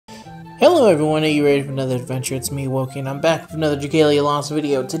Hello everyone, are you ready for another adventure? It's me, Wokey, and I'm back with another Dragalia Lost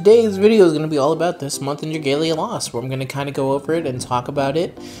video. Today's video is going to be all about this month in Dragalia Lost, where I'm going to kind of go over it and talk about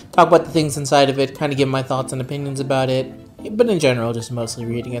it. Talk about the things inside of it, kind of give my thoughts and opinions about it. But in general, just mostly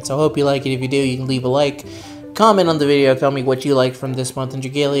reading it. So I hope you like it. If you do, you can leave a like. Comment on the video, tell me what you like from this month in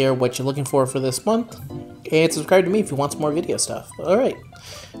Dragalia, or what you're looking for this month. And subscribe to me if you want some more video stuff. Alright,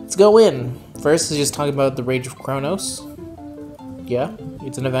 let's go in. First is just talking about the Rage of Kronos. Yeah,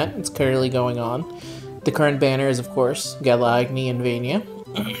 it's an event. It's currently going on. The current banner is, of course, Galagni and Vania.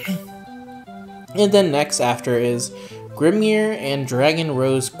 And then next after is Grimnir and Dragon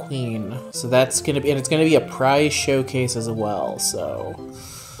Rose Queen. So that's gonna be, and it's gonna be a prize showcase as well. So,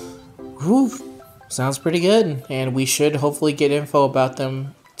 whew, sounds pretty good. And we should hopefully get info about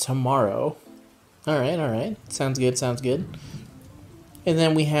them tomorrow. All right, sounds good, sounds good. And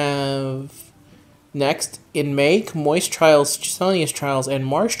then we have next, in May, Moist Trials, Chelonious Trials, and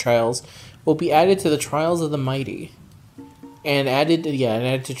Marsh Trials will be added to the Trials of the Mighty. And added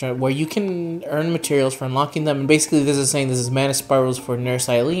to where you can earn materials for unlocking them. And basically this is saying this is Mana Spirals for Nurse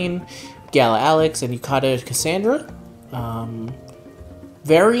Eileen, Gala Alex, and Yukata Cassandra.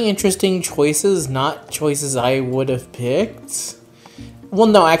 Very interesting choices, not choices I would have picked. Well,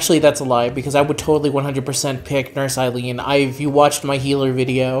 no, actually that's a lie, because I would totally 100% pick Nurse Eileen. If you watched my healer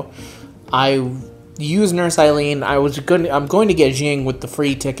video, I use Nurse Eileen. I'm going to get Jing with the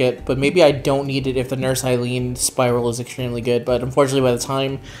free ticket, but maybe I don't need it if the Nurse Eileen spiral is extremely good. But unfortunately, by the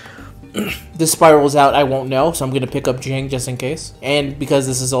time this spiral is out, I won't know, so I'm going to pick up Jing just in case. And because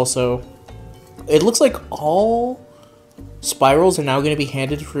this is also, it looks like all spirals are now going to be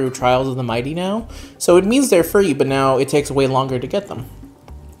handed through Trials of the Mighty now, so it means they're free, but now it takes way longer to get them.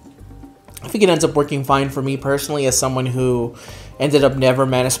 I think it ends up working fine for me personally, as someone who ended up never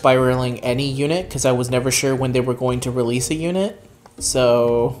mana spiraling any unit because I was never sure when they were going to release a unit.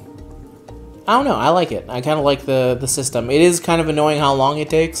 So I don't know, I like it. I kind of like the system. It is kind of annoying how long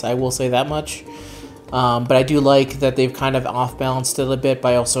it takes, I will say that much. But I do like that they've kind of off-balanced it a bit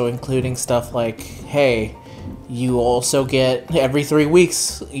by also including stuff like, hey, you also get every 3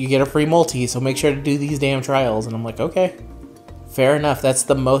 weeks you get a free multi, so make sure to do these damn trials. And I'm like, okay, fair enough. That's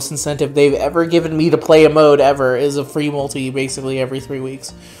the most incentive they've ever given me to play a mode ever, is a free multi basically every 3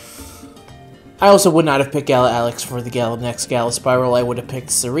 weeks. I also would not have picked Gala Alex for the next Gala Spiral. I would have picked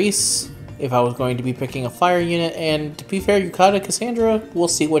Cerise if I was going to be picking a fire unit. And to be fair, Yukata Cassandra, we'll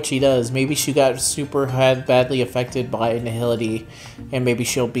see what she does. Maybe she got badly affected by Nihility, and maybe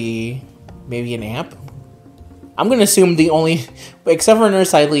she'll be an amp. I'm going to assume the only, except for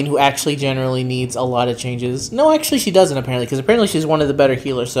Nurse Eileen, who actually generally needs a lot of changes. No, actually she doesn't apparently, because apparently she's one of the better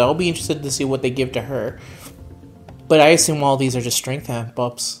healers, so I'll be interested to see what they give to her. But I assume all these are just strength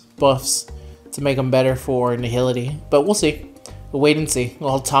buffs to make them better for Nihility. But we'll see. We'll wait and see.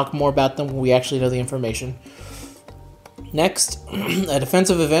 I'll talk more about them when we actually know the information. Next, a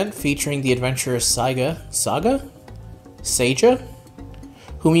defensive event featuring the adventurous Saga?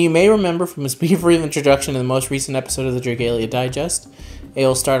 Whom you may remember from his brief introduction in the most recent episode of the Dragalia Digest.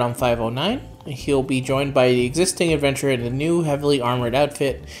 It'll start on 509. He'll be joined by the existing adventurer in a new, heavily armored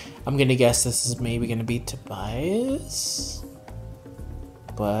outfit. I'm gonna guess this is maybe gonna be Tobias?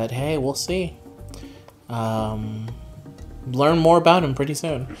 But hey, we'll see. Learn more about him pretty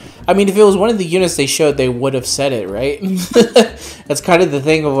soon. I mean, if it was one of the units they showed, they would have said it, right? That's kind of the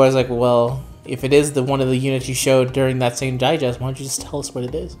thing of where I was like, well, if it is one of the units you showed during that same digest, why don't you just tell us what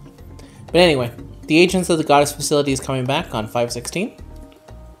it is? But anyway, the Agents of the Goddess facility is coming back on 5/16.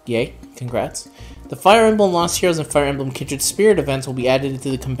 Yay, congrats. The Fire Emblem Lost Heroes and Fire Emblem Kindred Spirit events will be added to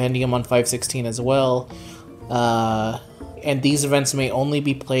the compendium on 5/16 as well. And these events may only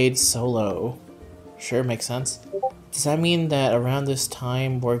be played solo. Sure, makes sense. Does that mean that around this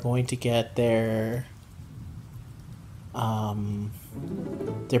time we're going to get their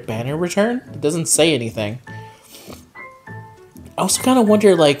banner return? It doesn't say anything. I also kind of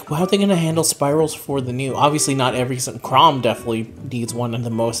wonder, like, how are they going to handle spirals for the new? Obviously not every... Chrom definitely needs one and the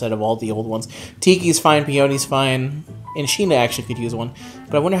most out of all the old ones. Tiki's fine, Peony's fine, and Sheena actually could use one.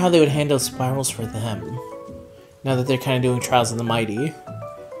 But I wonder how they would handle spirals for them, now that they're kind of doing Trials of the Mighty.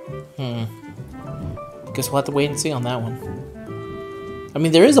 Guess we'll have to wait and see on that one. I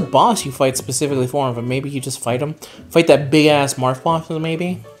mean, there is a boss you fight specifically for him, but maybe you just fight him. Fight that big-ass Marth boss,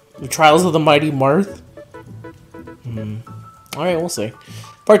 maybe? The Trials of the Mighty Marth? Alright, we'll see.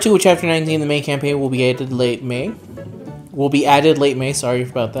 Part 2 of Chapter 19, the main campaign, will be added late May. Sorry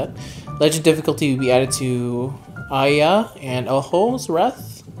about that. Legend difficulty will be added to Aya and Oho's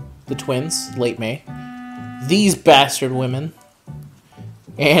Wrath, the twins, late May. These bastard women.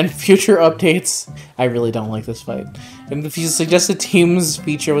 And future updates. I really don't like this fight. And the suggested teams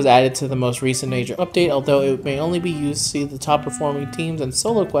feature was added to the most recent major update, although it may only be used to see the top performing teams in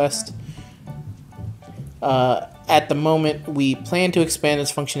solo quest. At the moment, we plan to expand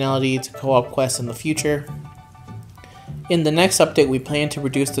its functionality to co-op quests in the future. In the next update, we plan to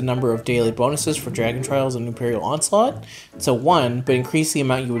reduce the number of daily bonuses for Dragon Trials and Imperial Onslaught to 1, but increase the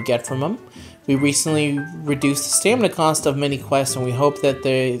amount you would get from them. We recently reduced the stamina cost of many quests, and we hope that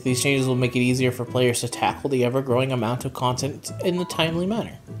these changes will make it easier for players to tackle the ever-growing amount of content in a timely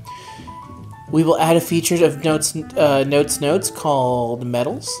manner. We will add a feature of notes called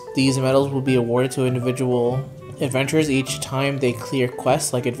medals. These medals will be awarded to individual adventurers each time they clear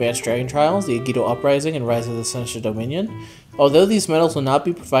quests like Advanced Dragon Trials, the Agido Uprising, and Rise of the Sensual Dominion. Although these medals will not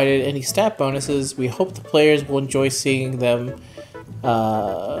be provided any stat bonuses, we hope the players will enjoy seeing them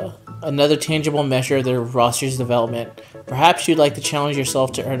another tangible measure of their roster's development. Perhaps you'd like to challenge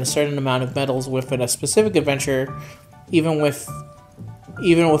yourself to earn a certain amount of medals within a specific adventure, even with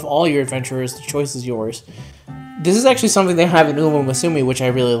all your adventurers, the choice is yours. This is actually something they have in Uma Musume, which I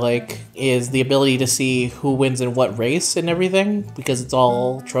really like, is the ability to see who wins in what race and everything, because it's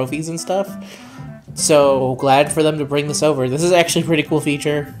all trophies and stuff. So glad for them to bring this over. This is actually a pretty cool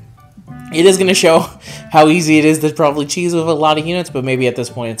feature. It is going to show how easy it is to probably cheese with a lot of units, but maybe at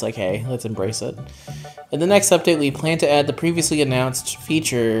this point it's like, hey, let's embrace it. In the next update, we plan to add the previously announced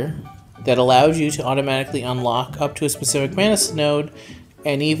feature that allows you to automatically unlock up to a specific mana node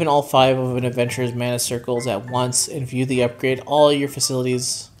and even all 5 of an adventurer's mana circles at once, and view the upgrade all your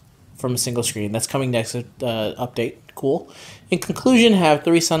facilities from a single screen. That's coming next update. Cool. In conclusion, have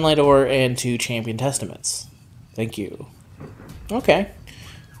 3 Sunlight Ore and 2 Champion Testaments. Thank you. Okay.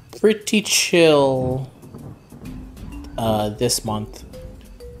 Pretty chill this month,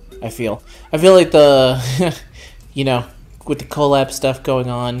 I feel. I feel like the, you know, with the collab stuff going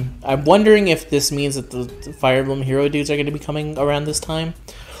on. I'm wondering if this means that the Fire Emblem Hero dudes are going to be coming around this time.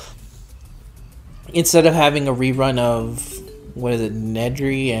 Instead of having a rerun of, what is it,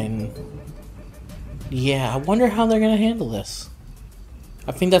 Nedry and... Yeah, I wonder how they're going to handle this.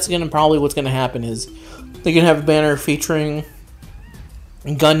 I think that's going to probably what's going to happen is they're going to have a banner featuring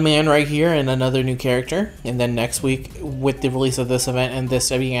Gunman right here and another new character. And then next week, with the release of this event and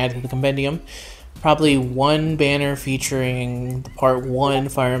this being added to the compendium, probably one banner featuring Part 1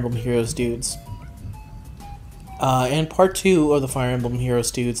 Fire Emblem Heroes dudes. And Part 2 of the Fire Emblem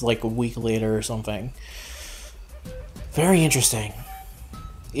Heroes dudes like a week later or something. Very interesting.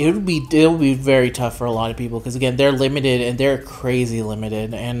 It'll be very tough for a lot of people because, again, they're limited and they're crazy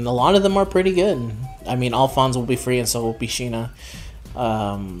limited. And a lot of them are pretty good. I mean, Alphonse will be free and so will be Sheena.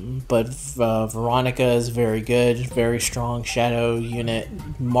 But Veronica is very good, very strong shadow unit.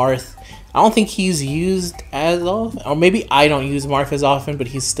 Marth, I don't think he's used as often, or maybe I don't use Marth as often, but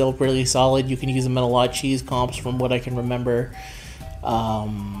he's still really solid. You can use him in a lot of cheese comps from what I can remember.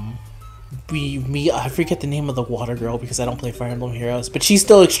 I forget the name of the water girl because I don't play Fire Emblem Heroes, but she's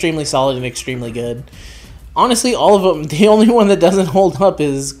still extremely solid and extremely good. Honestly, all of them, the only one that doesn't hold up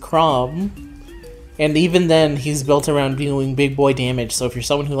is Chrom. And even then, he's built around doing big boy damage, so if you're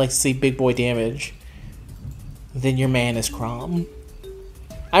someone who likes to see big boy damage, then your man is Chrom.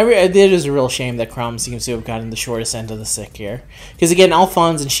 It is a real shame that Chrom seems to have gotten the shortest end of the stick here. Because again,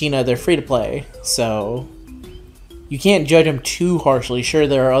 Alphonse and Sheena, they're free to play, so you can't judge them too harshly. Sure,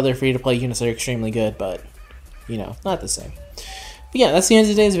 there are other free to play units that are extremely good, but, you know, not the same. But yeah, that's the end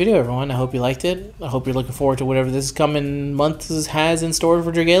of today's video, everyone. I hope you liked it. I hope you're looking forward to whatever this coming month has in store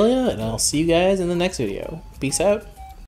for Dragalia, and I'll see you guys in the next video. Peace out.